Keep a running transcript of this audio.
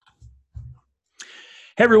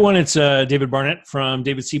Hey everyone, it's David Barnett from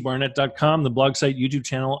davidcbarnett.com, the blog site, YouTube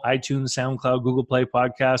channel, iTunes, SoundCloud, Google Play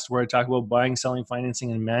podcast, where I talk about buying, selling,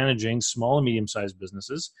 financing, and managing small and medium-sized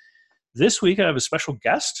businesses. This week, I have a special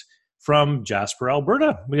guest from Jasper,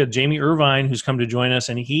 Alberta. We got Jamie Irvine, who's come to join us,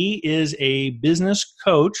 and he is a business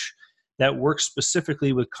coach that works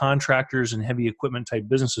specifically with contractors and heavy equipment type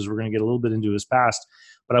businesses. We're going to get a little bit into his past,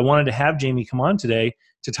 but I wanted to have Jamie come on today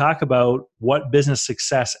to talk about what business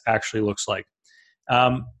success actually looks like.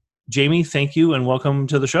 Jamie, thank you and welcome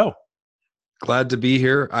to the show. Glad to be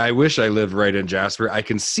here. I wish I lived right in Jasper. I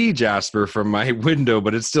can see Jasper from my window,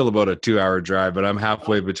 but it's still about a 2-hour drive, but I'm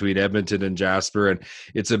halfway between Edmonton and Jasper, and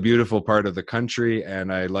it's a beautiful part of the country.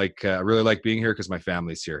 And I really like being here because my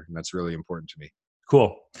family's here, and that's really important to me.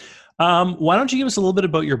 Cool. Why don't you give us a little bit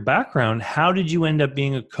about your background? How did you end up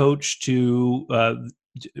being a coach to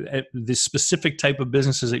the specific type of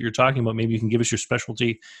businesses that you're talking about? Maybe you can give us your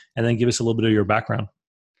specialty and then give us a little bit of your background.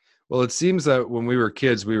 Well, it seems that when we were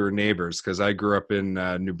kids, we were neighbors because I grew up in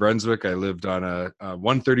New Brunswick. I lived on a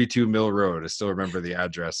 132 Mill Road. I still remember the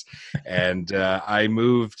address. And I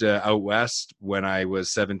moved out west when I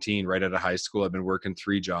was 17, right out of high school. I've been working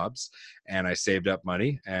 3 jobs, and I saved up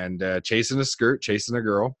money and chasing a skirt, chasing a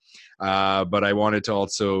girl. But I wanted to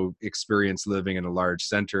also experience living in a large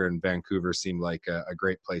center, and Vancouver seemed like a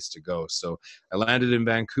great place to go. So I landed in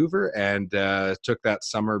Vancouver and took that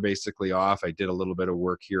summer basically off. I did a little bit of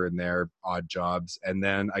work here and there, odd jobs. And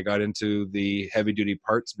then I got into the heavy duty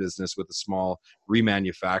parts business with a small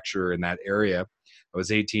remanufacturer in that area. I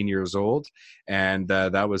was 18 years old, and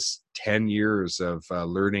that was 10 years of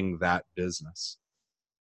learning that business.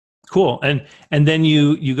 Cool. And then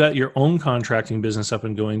you got your own contracting business up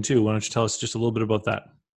and going too. Why don't you tell us just a little bit about that?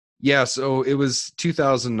 Yeah, so it was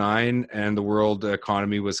 2009 and the world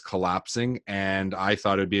economy was collapsing, and I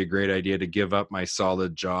thought it'd be a great idea to give up my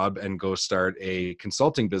solid job and go start a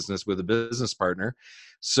consulting business with a business partner.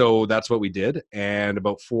 So that's what we did. And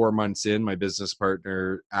about 4 months in, my business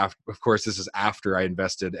partner, of course, this is after I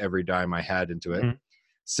invested every dime I had into it,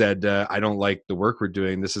 said, I don't like the work we're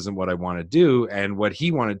doing. This isn't what I want to do. And what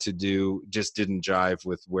he wanted to do just didn't jive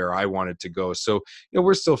with where I wanted to go. So,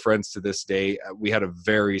 we're still friends to this day. We had a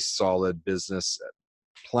very solid business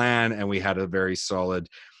plan, and we had a very solid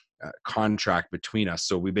contract between us.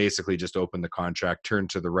 So we basically just opened the contract,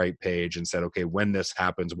 turned to the right page and said, okay, when this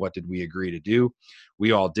happens, what did we agree to do?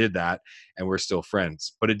 We all did that, and we're still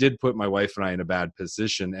friends. But it did put my wife and I in a bad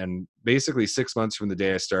position. And basically 6 months from the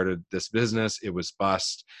day I started this business, it was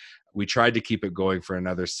bust. We tried to keep it going for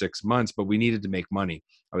another 6 months, but we needed to make money.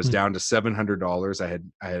 I was down to $700. I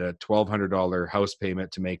had a $1,200 house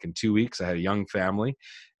payment to make in 2 weeks. I had a young family,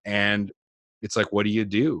 and it's like, what do you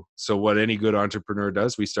do? So what any good entrepreneur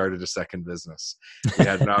does, we started a second business. We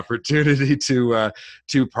had an opportunity to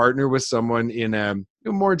partner with someone in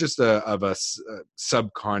more just a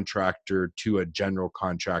subcontractor to a general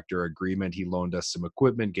contractor agreement. He loaned us some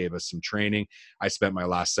equipment, gave us some training. I spent my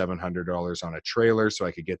last $700 on a trailer so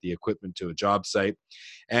I could get the equipment to a job site.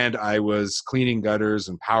 And I was cleaning gutters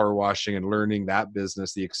and power washing and learning that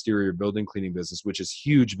business, the exterior building cleaning business, which is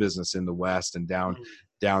huge business in the West and down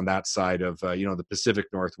that side of the Pacific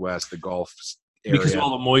Northwest, the Gulf area. Because of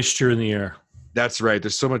all the moisture in the air. That's right.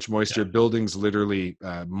 There's so much moisture. Yeah. Buildings literally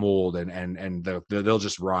mold and they'll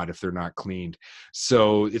just rot if they're not cleaned.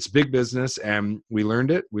 So it's big business, and we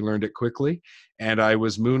learned it. We learned it quickly. And I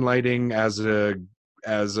was moonlighting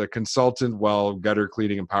as a consultant while gutter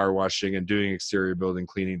cleaning and power washing and doing exterior building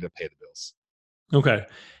cleaning to pay the bills. Okay.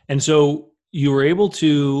 And so you were able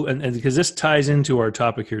to, and because this ties into our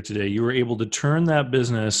topic here today, you were able to turn that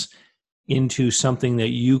business into something that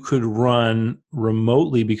you could run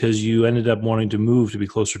remotely because you ended up wanting to move to be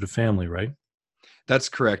closer to family, right? That's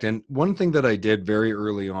correct. And one thing that I did very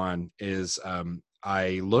early on is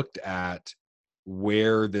I looked at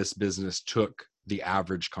where this business took the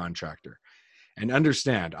average contractor. And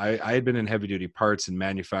understand, I had been in heavy duty parts and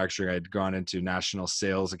manufacturing. I had gone into national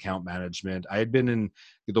sales, account management. I had been in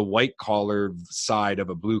the white collar side of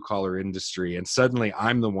a blue collar industry. And suddenly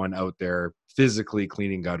I'm the one out there physically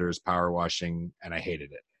cleaning gutters, power washing, and I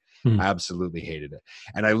hated it. I absolutely hated it.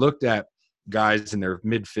 And I looked at guys in their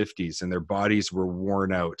mid 50s and their bodies were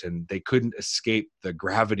worn out and they couldn't escape the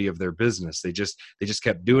gravity of their business. They just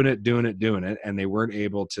kept doing it. And they weren't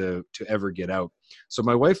able to ever get out. So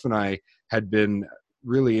my wife and I had been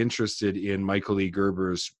really interested in Michael E.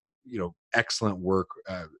 Gerber's, excellent work.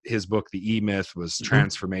 His book, The E-Myth, was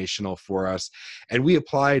transformational for us. And we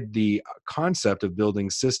applied the concept of building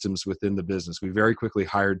systems within the business. We very quickly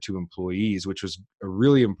hired 2 employees, which was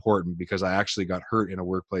really important because I actually got hurt in a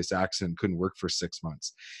workplace accident, couldn't work for 6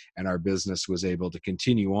 months. And our business was able to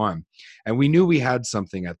continue on. And we knew we had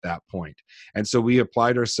something at that point. And so we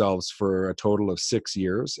applied ourselves for a total of 6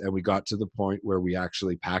 years. And we got to the point where we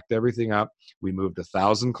actually packed everything up. We moved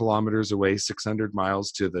 1,000 kilometers away, 600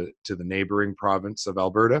 miles to the neighboring province of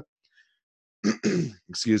Alberta.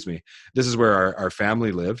 Excuse me. This is where our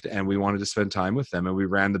family lived, and we wanted to spend time with them, and we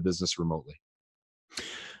ran the business remotely.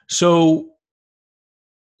 So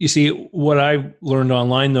you see, what I learned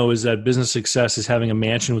online, though, is that business success is having a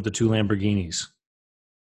mansion with the 2 Lamborghinis.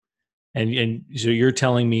 And so you're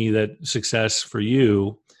telling me that success for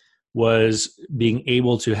you was being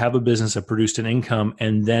able to have a business that produced an income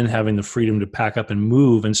and then having the freedom to pack up and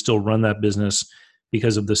move and still run that business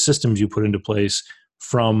because of the systems you put into place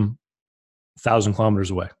from 1,000 kilometers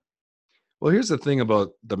away. Well, here's the thing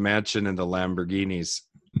about the mansion and the Lamborghinis.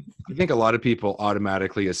 I think a lot of people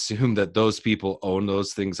automatically assume that those people own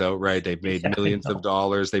those things outright. They've made millions of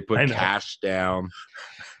dollars. They put cash down.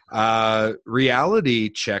 Reality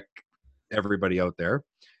check, everybody out there.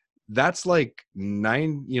 That's like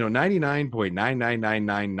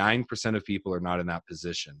 99.99999% of people are not in that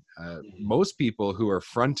position. Most people who are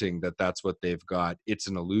fronting that that's what they've got, it's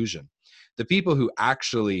an illusion. The people who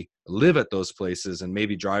actually live at those places and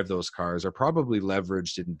maybe drive those cars are probably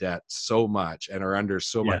leveraged in debt so much and are under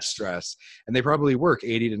so much stress. And they probably work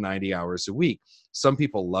 80 to 90 hours a week. Some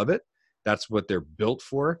people love it. That's what they're built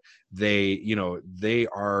for. They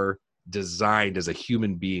are designed as a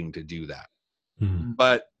human being to do that.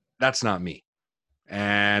 But that's not me.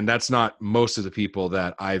 And that's not most of the people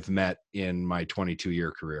that I've met in my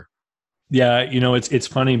 22-year career. Yeah, it's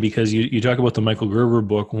funny because you talk about the Michael Gerber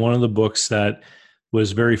book. One of the books that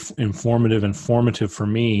was very informative and formative for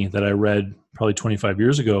me that I read probably 25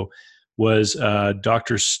 years ago was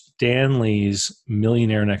Dr. Stanley's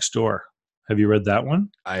Millionaire Next Door. Have you read that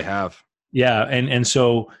one? I have. Yeah, and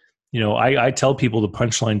so I tell people the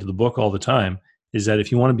punchline to the book all the time is that if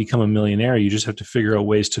you want to become a millionaire, you just have to figure out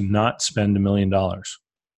ways to not spend $1 million,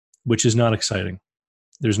 which is not exciting.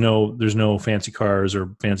 There's no fancy cars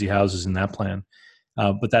or fancy houses in that plan.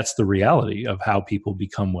 But that's the reality of how people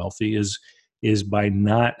become wealthy is by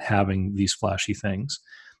not having these flashy things.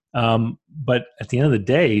 But at the end of the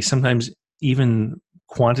day, sometimes even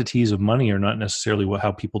quantities of money are not necessarily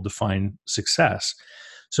how people define success.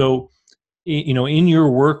 So, in your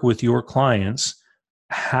work with your clients,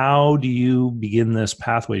 how do you begin this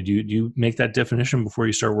pathway? Do you make that definition before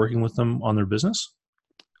you start working with them on their business?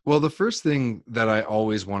 Well, the first thing that I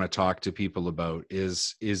always want to talk to people about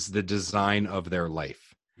is the design of their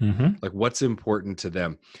life. Like what's important to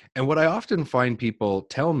them. And what I often find people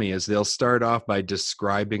tell me is they'll start off by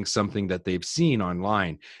describing something that they've seen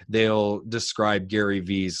online. They'll describe Gary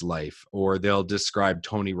Vee's life, or they'll describe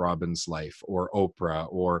Tony Robbins' life, or Oprah,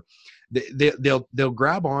 or they'll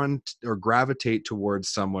grab on or gravitate towards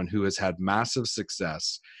someone who has had massive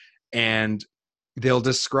success, and they'll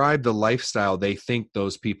describe the lifestyle they think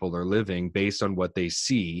those people are living based on what they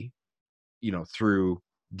see, through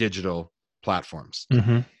digital platforms.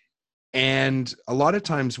 And a lot of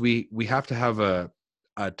times we have to have a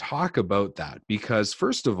talk about that, because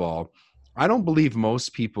first of all, I don't believe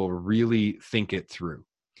most people really think it through,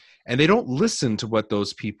 and they don't listen to what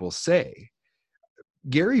those people say.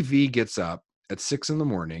 Gary Vee gets up at 6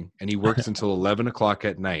 a.m. and he works until 11 o'clock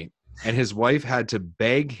at night, and his wife had to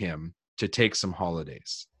beg him to take some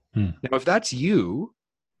holidays. Now, if that's you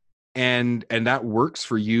and that works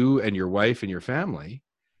for you and your wife and your family,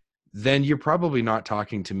 then you're probably not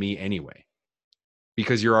talking to me anyway,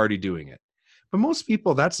 because you're already doing it. But most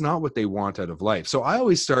people, that's not what they want out of life. So I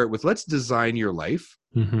always start with, let's design your life.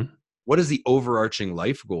 What is the overarching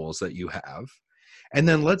life goals that you have? And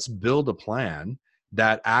then let's build a plan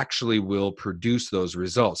that actually will produce those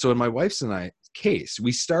results. So in my wife's and I case,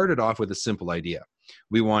 we started off with a simple idea.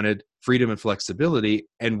 We wanted freedom and flexibility,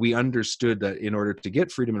 and we understood that in order to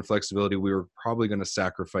get freedom and flexibility, we were probably going to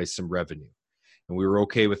sacrifice some revenue. And we were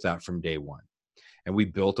okay with that from day one. And we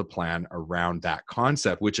built a plan around that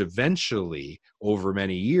concept, which eventually, over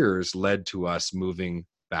many years, led to us moving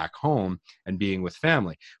back home and being with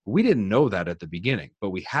family. We didn't know that at the beginning,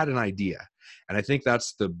 but we had an idea. And I think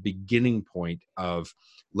that's the beginning point of,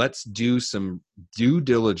 let's do some due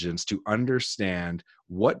diligence to understand,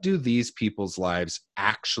 what do these people's lives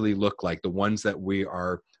actually look like, the ones that we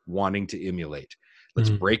are wanting to emulate. Let's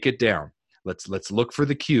break it down. Let's look for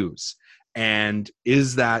the cues. And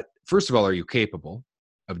is that, first of all, are you capable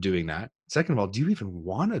of doing that? second of all, do you even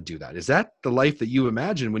want to do that? Is that the life that you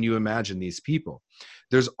imagine when you imagine these people?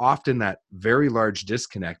 There's often that very large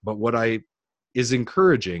disconnect. But what I is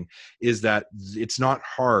encouraging is that it's not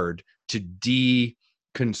hard to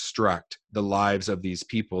deconstruct the lives of these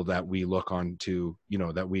people that we look on to,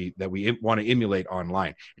 that we want to emulate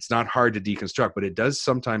online. It's not hard to deconstruct, but it does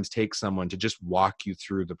sometimes take someone to just walk you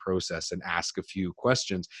through the process and ask a few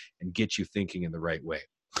questions and get you thinking in the right way.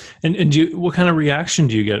 And what kind of reaction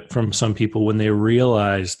do you get from some people when they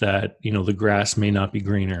realize that, the grass may not be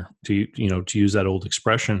greener, to use that old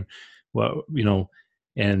expression? Well,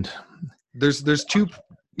 and there's two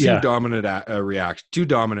dominant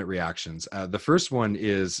reactions. The first one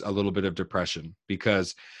is a little bit of depression,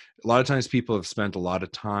 because a lot of times people have spent a lot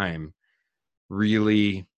of time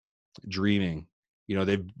really dreaming.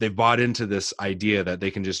 They've bought into this idea that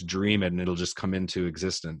they can just dream it and it'll just come into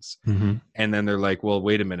existence. Mm-hmm. And then they're like, well,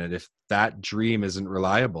 wait a minute, if that dream isn't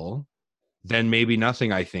reliable, then maybe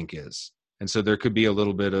nothing I think is. And so there could be a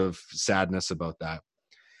little bit of sadness about that.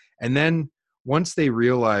 And then once they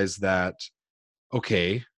realize that,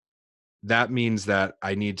 okay, that means that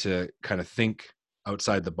I need to kind of think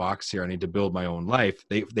outside the box here, I need to build my own life,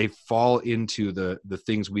 they fall into the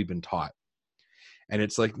things we've been taught. And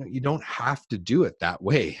it's like, no, you don't have to do it that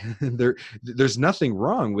way. There's nothing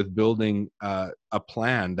wrong with building a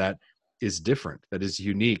plan that is different, that is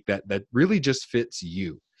unique, that really just fits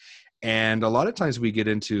you. And a lot of times we get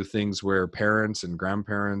into things where parents and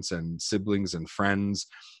grandparents and siblings and friends,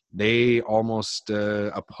 they almost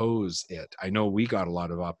oppose it. I know we got a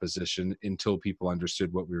lot of opposition until people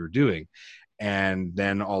understood what we were doing. And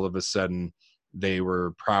then all of a sudden, they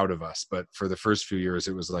were proud of us. But for the first few years,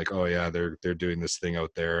 it was like, oh yeah, they're doing this thing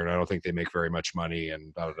out there, and I don't think they make very much money,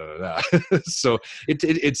 and da da da da. So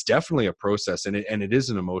it's definitely a process, and it is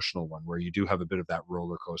an emotional one where you do have a bit of that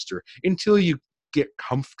roller coaster until you get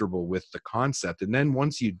comfortable with the concept. And then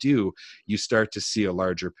once you do, you start to see a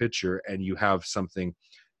larger picture, and you have something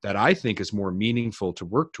that I think is more meaningful to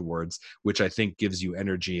work towards, which I think gives you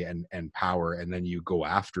energy and power. And then you go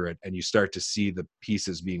after it and you start to see the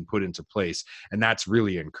pieces being put into place. And that's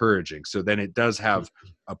really encouraging. So then it does have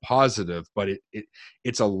a positive, but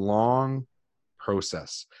it's a long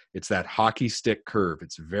process. It's that hockey stick curve.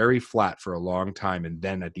 It's very flat for a long time. And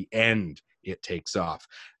then at the end, it takes off.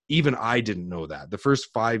 Even I didn't know that. The first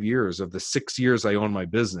 5 years of the 6 years I owned my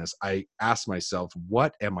business, I asked myself,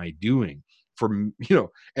 what am I doing for,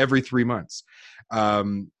 every 3 months?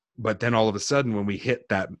 But then all of a sudden, when we hit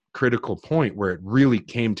that critical point where it really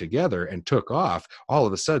came together and took off, all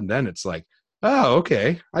of a sudden, then it's like, oh,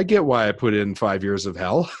 okay, I get why I put in 5 years of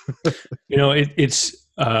hell. It's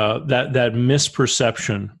that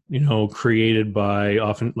misperception, created by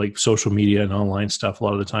often like social media and online stuff a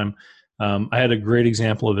lot of the time. I had a great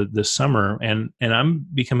example of it this summer, and I'm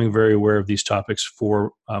becoming very aware of these topics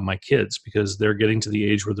for my kids, because they're getting to the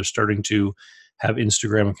age where they're starting to have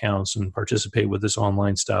Instagram accounts and participate with this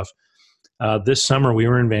online stuff. This summer, we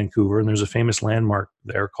were in Vancouver, and there's a famous landmark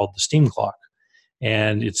there called the Steam Clock,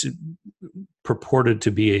 and it's purported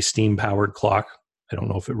to be a steam-powered clock. I don't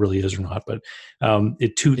know if it really is or not, but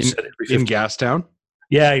it toots in Gastown.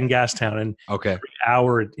 Yeah, in Gastown, and okay, every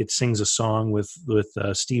hour it sings a song with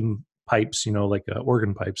steam pipes, like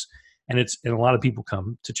organ pipes, and a lot of people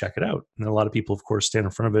come to check it out, and a lot of people, of course, stand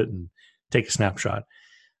in front of it and take a snapshot.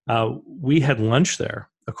 We had lunch there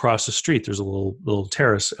across the street. There's a little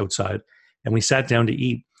terrace outside, and we sat down to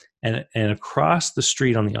eat. And across the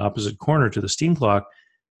street on the opposite corner to the steam clock,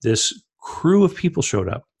 this crew of people showed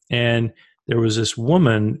up, and there was this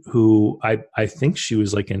woman who I think she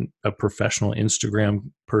was like a professional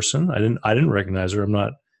Instagram person. I didn't recognize her. I'm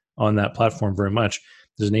not on that platform very much.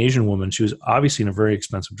 There's an Asian woman. She was obviously in a very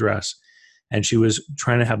expensive dress, and she was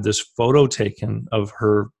trying to have this photo taken of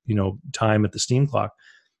her, time at the steam clock.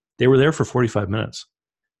 They were there for 45 minutes.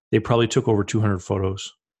 They probably took over 200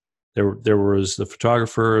 photos. There was the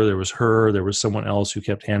photographer, there was her, there was someone else who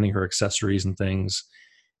kept handing her accessories and things.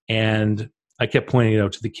 And I kept pointing it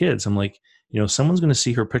out to the kids. I'm like, someone's going to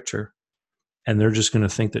see her picture, and they're just going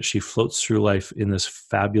to think that she floats through life in this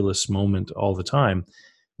fabulous moment all the time,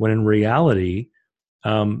 when in reality,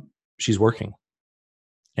 she's working.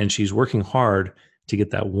 And she's working hard to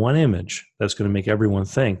get that one image that's going to make everyone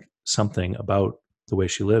think something about the way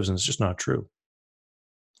she lives, and it's just not true.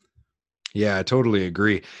 Yeah, I totally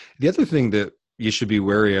agree. The other thing that you should be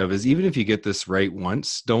wary of is, even if you get this right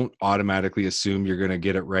once, don't automatically assume you're going to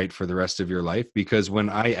get it right for the rest of your life. Because when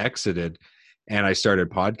I exited and I started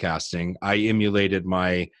podcasting, I emulated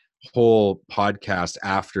my whole podcast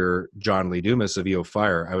after John Lee Dumas of EO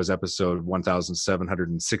Fire. I was episode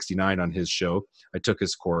 1769 on his show. I took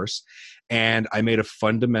his course, and I made a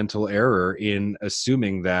fundamental error in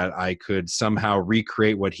assuming that I could somehow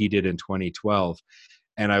recreate what he did in 2012.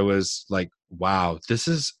 And I was like, wow, this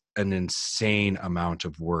is an insane amount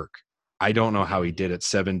of work. I don't know how he did it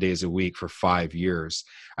 7 days a week for 5 years.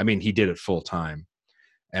 I mean, he did it full time,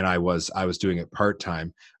 and I was doing it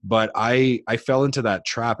part-time, but I fell into that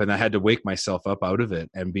trap, and I had to wake myself up out of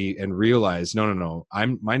it and realize, no,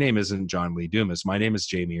 my name isn't John Lee Dumas. My name is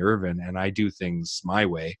Jamie Irvin, and I do things my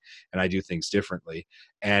way, and I do things differently.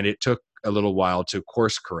 And it took a little while to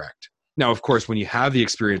course correct. Now, of course, when you have the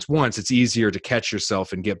experience once, it's easier to catch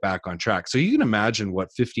yourself and get back on track. So you can imagine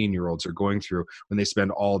what 15-year-olds are going through when they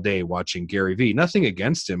spend all day watching Gary Vee. Nothing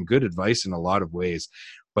against him, good advice in a lot of ways,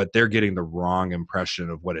 but they're getting the wrong impression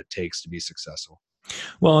of what it takes to be successful.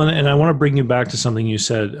 Well, and I want to bring you back to something you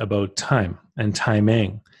said about time and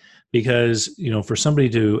timing, because, for somebody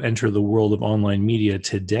to enter the world of online media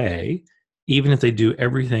today, even if they do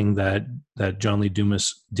everything that John Lee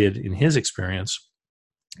Dumas did in his experience,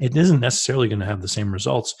 it isn't necessarily going to have the same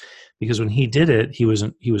results, because when he did it, he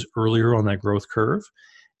was earlier on that growth curve,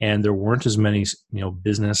 and there weren't as many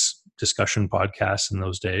business discussion podcasts in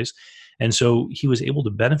those days. And so he was able to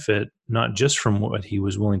benefit not just from what he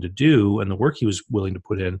was willing to do and the work he was willing to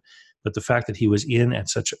put in, but the fact that he was in at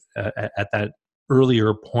at that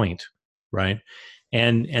earlier point, right?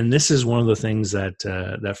 And this is one of the things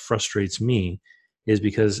that frustrates me, is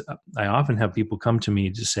because I often have people come to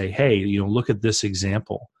me to say, hey, look at this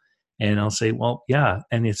example. And I'll say, well, yeah,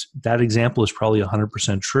 and that example is probably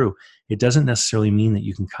 100% true. It doesn't necessarily mean that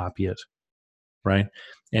you can copy it, right?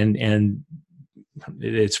 And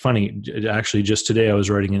it's funny, actually, just today I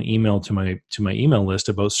was writing an email to my email list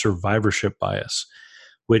about survivorship bias,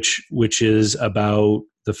 which is about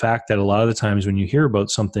the fact that a lot of the times when you hear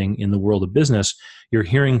about something in the world of business, you're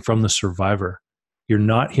hearing from the survivor. You're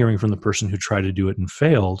not hearing from the person who tried to do it and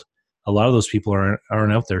failed. A lot of those people aren't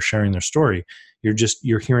out there sharing their story.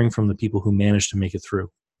 You're hearing from the people who managed to make it through.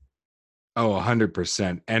 Oh,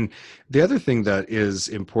 100%. And the other thing that is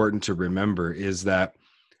important to remember is that,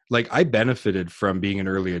 like, I benefited from being an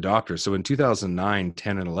early adopter. So in 2009,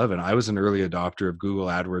 10, and 11, I was an early adopter of Google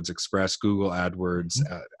AdWords Express, Google AdWords.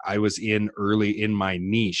 I was in early in my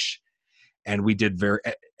niche, and we did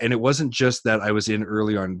and it wasn't just that I was in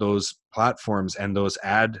early on those platforms and those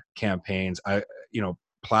ad campaigns,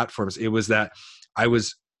 platforms. It was that I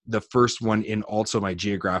was the first one in also my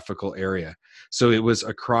geographical area. So it was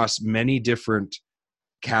across many different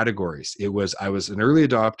categories. I was an early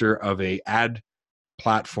adopter of a ad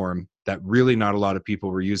platform that really not a lot of people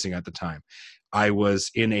were using at the time. I was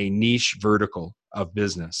in a niche vertical of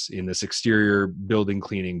business, in this exterior building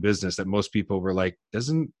cleaning business that most people were like,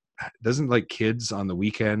 doesn't like kids on the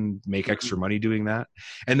weekend make extra money doing that?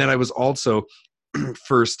 And then I was also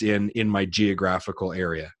first in my geographical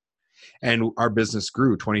area, and our business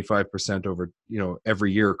grew 25% over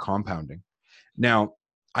every year, compounding. Now,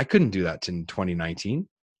 I couldn't do that in 2019.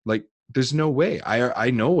 Like, there's no way.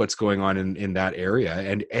 I know what's going on in that area,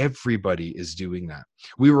 and everybody is doing that.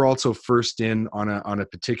 We were also first in on a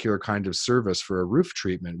particular kind of service for a roof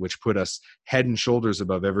treatment, which put us head and shoulders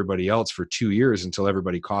above everybody else for 2 years until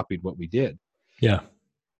everybody copied what we did. Yeah.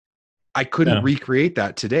 I couldn't recreate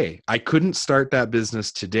that today. I couldn't start that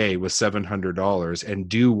business today with $700 and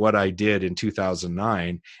do what I did in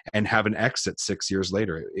 2009 and have an exit 6 years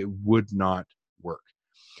later. It would not work.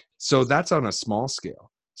 So that's on a small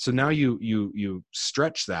scale. So now you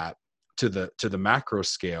stretch that to the macro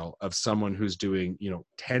scale of someone who's doing,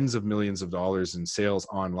 tens of millions of dollars in sales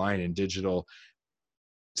online and digital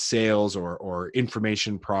sales or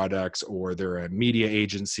information products, or they're a media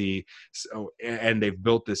agency, and they've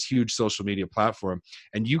built this huge social media platform,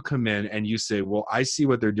 and you come in and you say, well, I see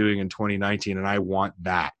what they're doing in 2019 and I want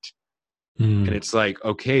that. And it's like,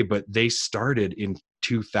 okay, but they started in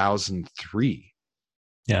 2003.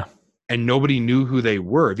 Yeah. And nobody knew who they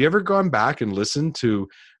were. Have you ever gone back and listened to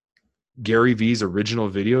Gary Vee's original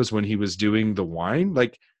videos when he was doing the wine?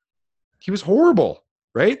 Like, he was horrible.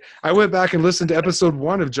 Right? I went back and listened to episode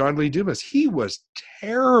 1 of John Lee Dumas. He was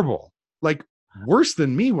terrible, like worse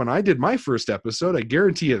than me when I did my first episode. I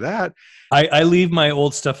guarantee you that. I leave my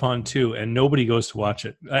old stuff on too, and nobody goes to watch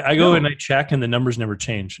it. I go and I check, and the numbers never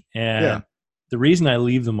change. And the reason I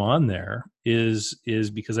leave them on there is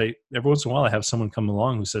because every once in a while I have someone come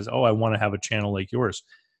along who says, "Oh, I want to have a channel like yours."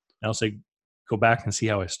 And I'll say, "Go back and see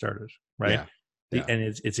how I started." Right? Yeah. And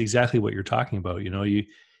it's exactly what you're talking about.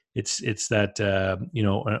 It's that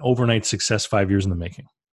an overnight success 5 years in the making.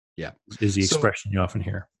 Yeah, is the expression you often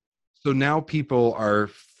hear. So now people are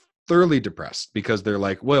thoroughly depressed because they're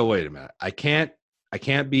like, well, wait a minute. I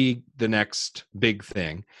can't be the next big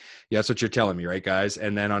thing. Yeah, that's what you're telling me, right, guys?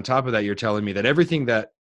 And then on top of that, you're telling me that everything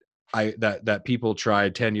that that people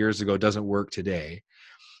tried 10 years ago doesn't work today.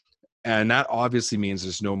 And that obviously means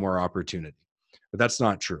there's no more opportunity. But that's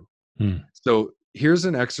not true. So here's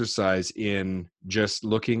an exercise in just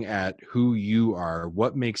looking at who you are,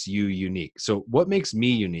 what makes you unique. So what makes me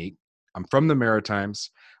unique? I'm from the Maritimes.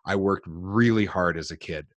 I worked really hard as a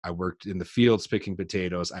kid. I worked in the fields picking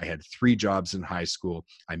potatoes. I had 3 jobs in high school.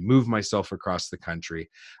 I moved myself across the country.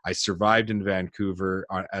 I survived in Vancouver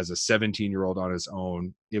as a 17-year-old on his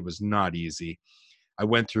own. It was not easy. I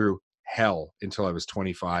went through hell until I was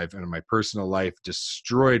 25, and my personal life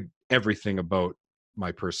destroyed everything about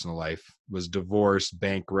my personal life. Was divorced,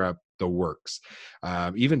 bankrupt, the works.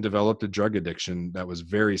 Even developed a drug addiction that was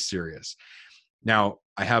very serious. Now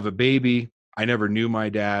I have a baby. I never knew my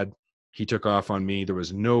dad. He took off on me. There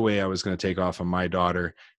was no way I was going to take off on my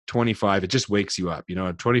daughter. 25, it just wakes you up.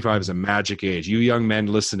 25 is a magic age. You young men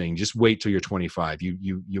listening, just wait till you're 25.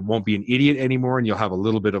 You won't be an idiot anymore, and you'll have a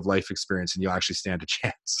little bit of life experience, and you'll actually stand a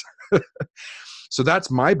chance. So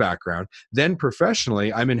that's my background. Then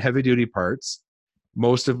professionally, I'm in heavy duty parts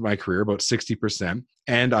most of my career, about 60%,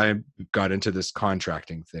 and I got into this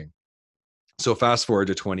contracting thing. So fast forward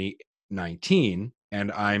to 2019,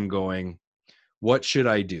 and I'm going, what should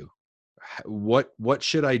I do? What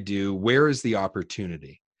should I do? Where is the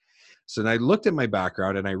opportunity? So then I looked at my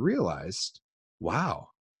background and I realized, wow,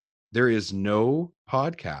 there is no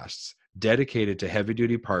podcasts dedicated to heavy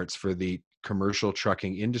duty parts for the commercial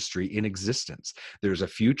trucking industry in existence. There's a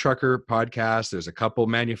few trucker podcasts. There's a couple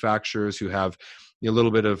manufacturers who have a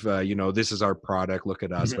little bit of, this is our product, look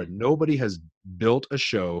at us, but nobody has built a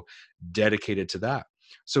show dedicated to that.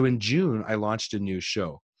 So in June, I launched a new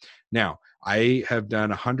show. Now, I have done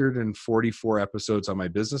 144 episodes on my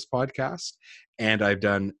business podcast, and I've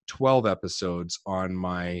done 12 episodes on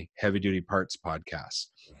my heavy duty parts podcast.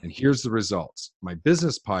 And here's the results. My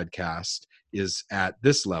business podcast is at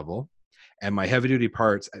this level, and my heavy duty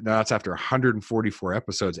parts, that's after 144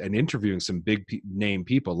 episodes and interviewing some big name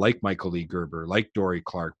people like Michael Lee Gerber, like Dory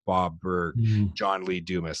Clark, Bob Berg, John Lee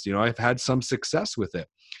Dumas. I've had some success with it.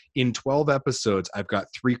 In 12 episodes, I've got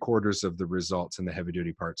 3/4 of the results in the Heavy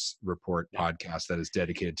Duty Parts Report podcast that is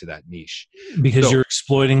dedicated to that niche. Because you're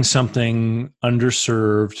exploiting something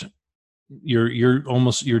underserved.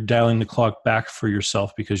 You're dialing the clock back for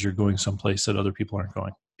yourself because you're going someplace that other people aren't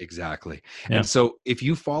going. Exactly. Yeah. And so if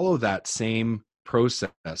you follow that same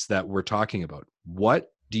process that we're talking about,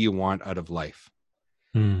 what do you want out of life?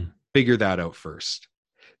 Figure that out first.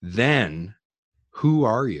 Then, who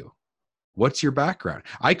are you? What's your background?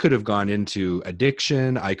 I could have gone into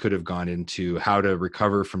addiction. I could have gone into how to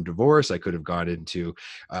recover from divorce. I could have gone into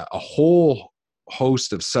a whole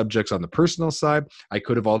host of subjects on the personal side. I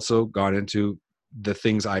could have also gone into the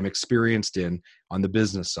things I'm experienced in on the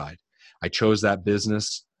business side. I chose that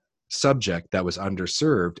business subject that was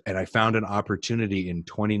underserved, and I found an opportunity in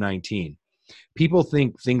 2019. People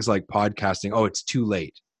think things like podcasting, oh, it's too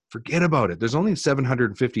late. Forget about it. There's only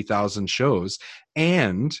 750,000 shows,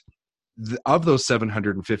 and of those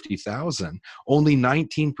 750,000, only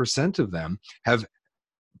 19% of them have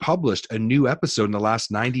published a new episode in the last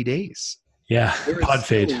 90 days. Yeah, pod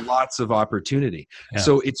fade. Lots of opportunity. Yeah.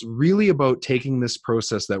 So it's really about taking this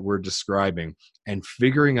process that we're describing and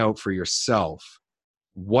figuring out for yourself,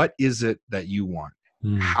 what is it that you want?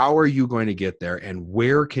 How are you going to get there? And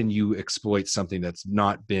where can you exploit something that's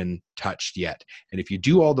not been touched yet? And if you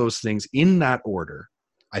do all those things in that order,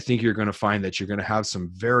 I think you're going to find that you're going to have some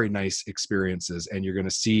very nice experiences, and you're going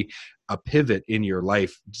to see a pivot in your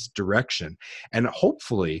life direction. And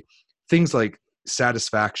hopefully things like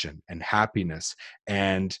satisfaction and happiness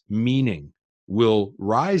and meaning will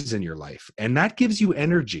rise in your life. And that gives you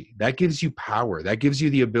energy. That gives you power. That gives you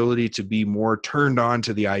the ability to be more turned on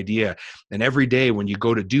to the idea. And every day when you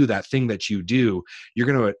go to do that thing that you do, you're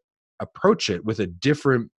going to approach it with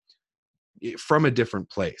from a different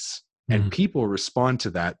place. And people respond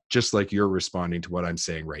to that just like you're responding to what I'm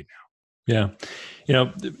saying right now. Yeah.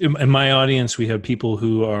 In my audience, we have people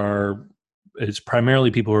who it's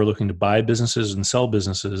primarily people who are looking to buy businesses and sell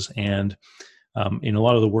businesses. And in a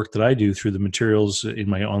lot of the work that I do through the materials in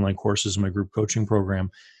my online courses and my group coaching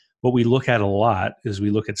program, what we look at a lot is we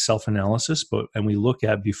look at self-analysis, and we look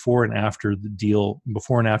at before and after the deal,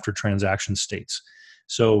 before and after transaction states.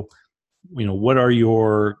 So, what are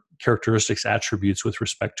your characteristics, attributes with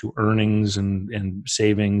respect to earnings and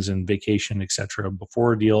savings and vacation, et cetera,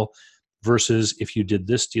 before a deal versus if you did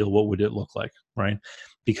this deal, what would it look like, right?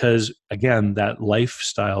 Because again, that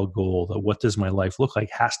lifestyle goal, that what does my life look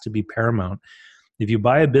like, has to be paramount. If you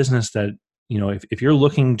buy a business that, if you're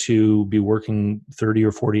looking to be working 30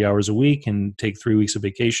 or 40 hours a week and take 3 weeks of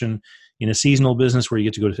vacation in a seasonal business where you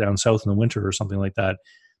get to go down south in the winter or something like that,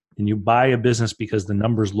 and you buy a business because the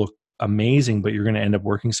numbers look amazing, but you're going to end up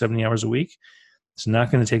working 70 hours a week, it's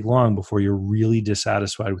not going to take long before you're really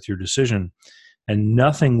dissatisfied with your decision. And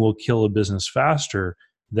nothing will kill a business faster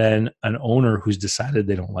than an owner who's decided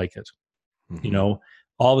they don't like it. Mm-hmm.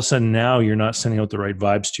 All of a sudden now you're not sending out the right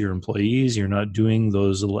vibes to your employees. You're not doing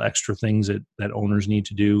those little extra things that owners need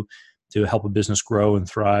to do to help a business grow and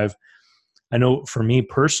thrive. I know for me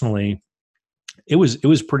personally, it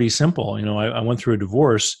was pretty simple. I went through a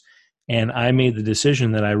divorce and I made the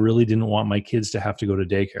decision that I really didn't want my kids to have to go to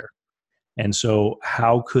daycare. And so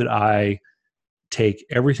how could I take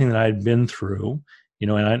everything that I had been through,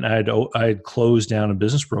 and I had closed down a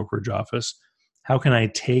business brokerage office. How can I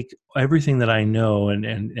take everything that I know and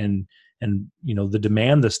the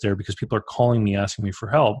demand that's there because people are calling me asking me for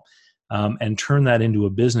help, and turn that into a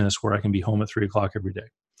business where I can be home at 3:00 every day.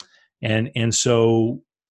 And so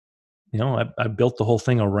I built the whole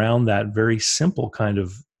thing around that very simple kind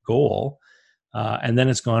of goal, and then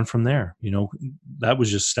it's gone from there. That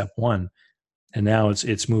was just step one. And now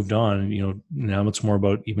it's moved on. Now it's more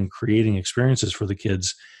about even creating experiences for the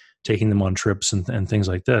kids, taking them on trips and things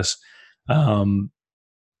like this.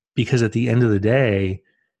 Because at the end of the day,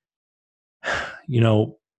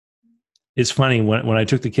 it's funny when I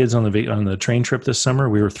took the kids on the train trip this summer.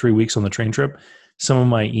 We were 3 weeks on the train trip. Some of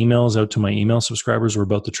my emails out to my email subscribers were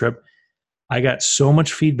about the trip. I got so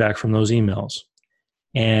much feedback from those emails,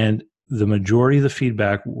 and the majority of the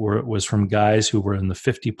feedback was from guys who were in the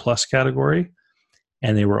 50 plus category.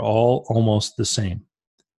 And they were all almost the same.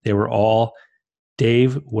 They were all,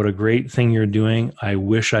 Dave, what a great thing you're doing. I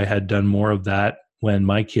wish I had done more of that when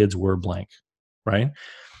my kids were blank, right?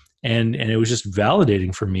 And it was just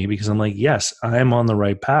validating for me because I'm like, yes, I'm on the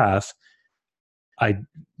right path.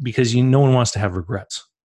 Because no one wants to have regrets,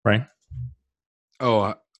 right?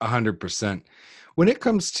 Oh, 100%. When it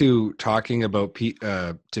comes to talking about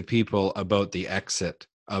to people about the exit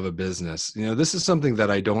of a business, this is something that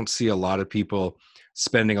I don't see a lot of people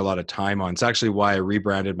spending a lot of time on. It's actually why I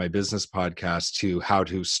rebranded my business podcast to How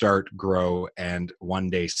to Start, Grow, and One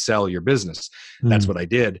Day Sell Your Business. That's what I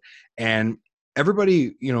did. And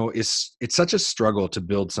everybody, it's such a struggle to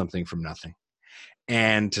build something from nothing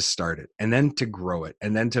and to start it and then to grow it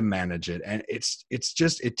and then to manage it. And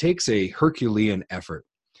it takes a Herculean effort.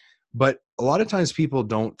 But a lot of times people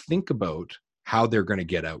don't think about how they're going to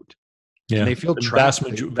get out. Yeah. And they feel trapped.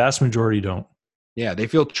 Vast majority don't. Yeah, they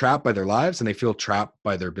feel trapped by their lives and they feel trapped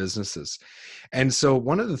by their businesses. And so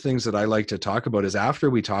one of the things that I like to talk about is after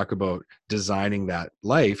we talk about designing that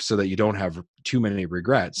life so that you don't have too many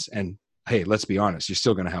regrets, and hey, let's be honest, you're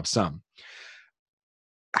still going to have some.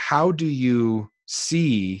 How do you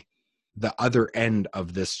see the other end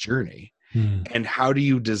of this journey? And how do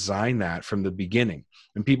you design that from the beginning?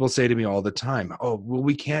 And people say to me all the time, oh, well,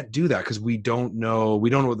 we can't do that because we don't know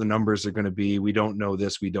what the numbers are going to be. We don't know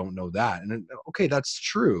this, we don't know that. And okay, that's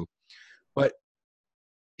true. But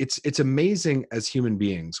it's amazing as human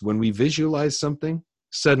beings, when we visualize something,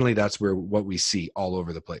 suddenly that's what we see all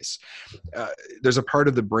over the place. There's a part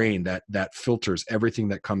of the brain that filters everything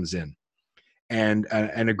that comes in. And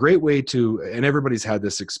a great way to, and everybody's had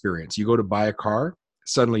this experience. You go to buy a car,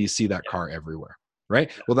 suddenly you see that car everywhere,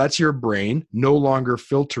 right? Well, that's your brain no longer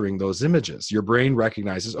filtering those images. Your brain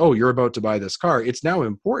recognizes, oh, you're about to buy this car. It's now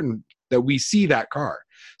important that we see that car.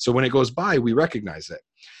 So when it goes by, we recognize it.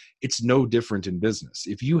 It's no different in business.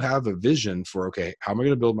 If you have a vision for, okay, how am I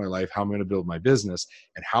going to build my life? How am I going to build my business?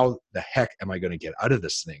 And how the heck am I going to get out of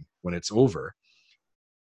this thing when it's over?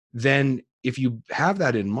 Then if you have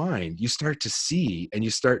that in mind, you start to see and you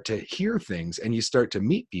start to hear things and you start to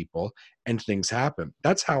meet people and things happen.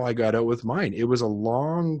 That's how I got out with mine. It was a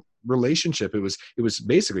long relationship. It was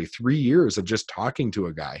basically 3 years of just talking to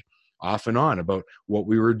a guy off and on about what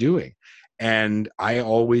we were doing. And I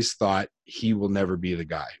always thought, he will never be the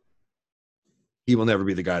guy. He will never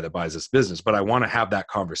be the guy that buys this business, but I want to have that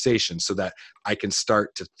conversation so that I can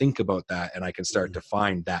start to think about that and I can start to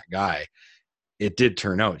find that guy. It did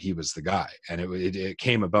turn out he was the guy, and it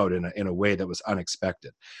came about in a way that was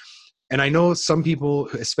unexpected. And I know some people,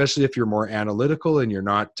 especially if you're more analytical and you're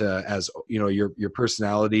not as, your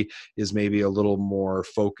personality is maybe a little more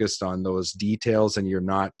focused on those details and you're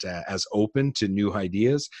not as open to new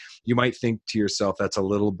ideas, you might think to yourself, that's a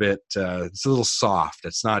little bit, it's a little soft.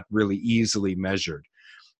 It's not really easily measured.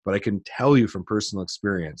 But I can tell you from personal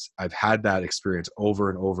experience, I've had that experience over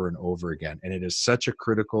and over and over again. And it is such a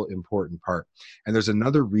critical, important part. And there's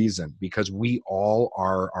another reason, because we all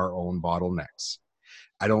are our own bottlenecks.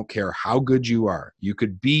 I don't care how good you are. You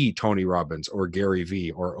could be Tony Robbins or Gary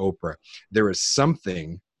Vee or Oprah. There is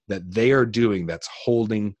something that they are doing that's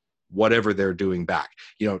holding whatever they're doing back.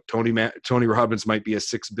 Tony Robbins might be a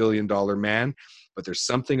 $6 billion man, but there's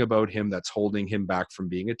something about him that's holding him back from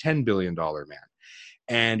being a $10 billion man.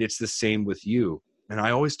 And it's the same with you. And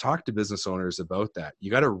I always talk to business owners about that.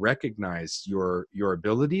 You got to recognize your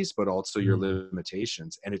abilities, but also your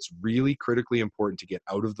limitations. And it's really critically important to get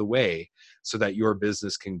out of the way so that your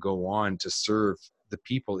business can go on to serve the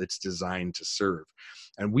people it's designed to serve.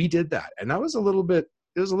 And we did that. And that was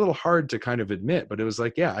it was a little hard to kind of admit, but it was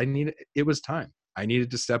like, yeah, it was time. I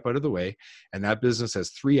needed to step out of the way. And that business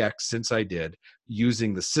has 3x since I did,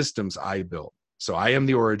 using the systems I built. So I am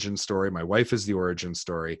the origin story. My wife is the origin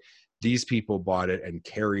story. These people bought it and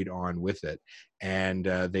carried on with it. And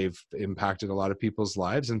they've impacted a lot of people's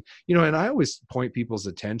lives. And, and I always point people's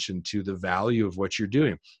attention to the value of what you're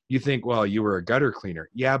doing. You think, well, you were a gutter cleaner.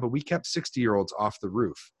 Yeah, but we kept 60-year-olds off the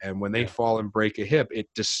roof. And when they fall and break a hip, it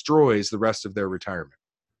destroys the rest of their retirement.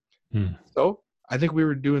 So I think we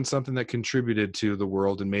were doing something that contributed to the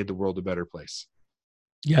world and made the world a better place.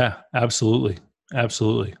 Yeah, absolutely.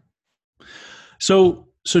 Absolutely. So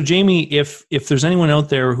Jamie, if there's anyone out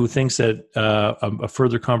there who thinks that a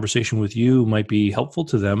further conversation with you might be helpful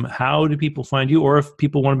to them, how do people find you? Or if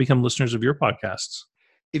people want to become listeners of your podcasts?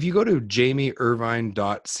 If you go to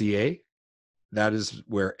jamieirvine.ca, that is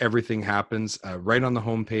where everything happens. Right on the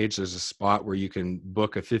homepage, there's a spot where you can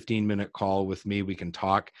book a 15-minute call with me. We can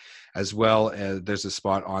talk, as well as there's a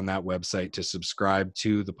spot on that website to subscribe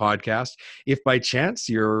to the podcast. If by chance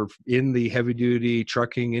you're in the heavy-duty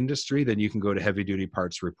trucking industry, then you can go to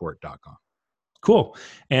heavydutypartsreport.com. Cool.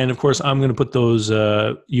 And of course, I'm going to put those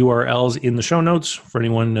URLs in the show notes for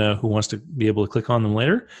anyone who wants to be able to click on them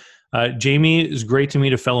later. Jamie, it's great to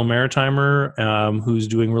meet a fellow maritimer who's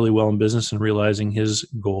doing really well in business and realizing his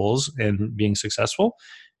goals and being successful.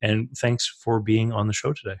 And thanks for being on the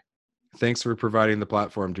show today. Thanks for providing the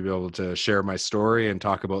platform to be able to share my story and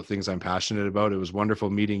talk about things I'm passionate about. It was wonderful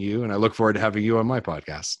meeting you, and I look forward to having you on my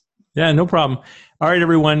podcast. Yeah, no problem. All right,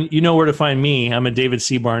 everyone, you know where to find me. I'm at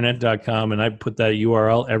davidcbarnett.com, and I put that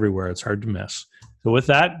URL everywhere. It's hard to miss. So with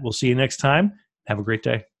that, we'll see you next time. Have a great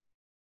day.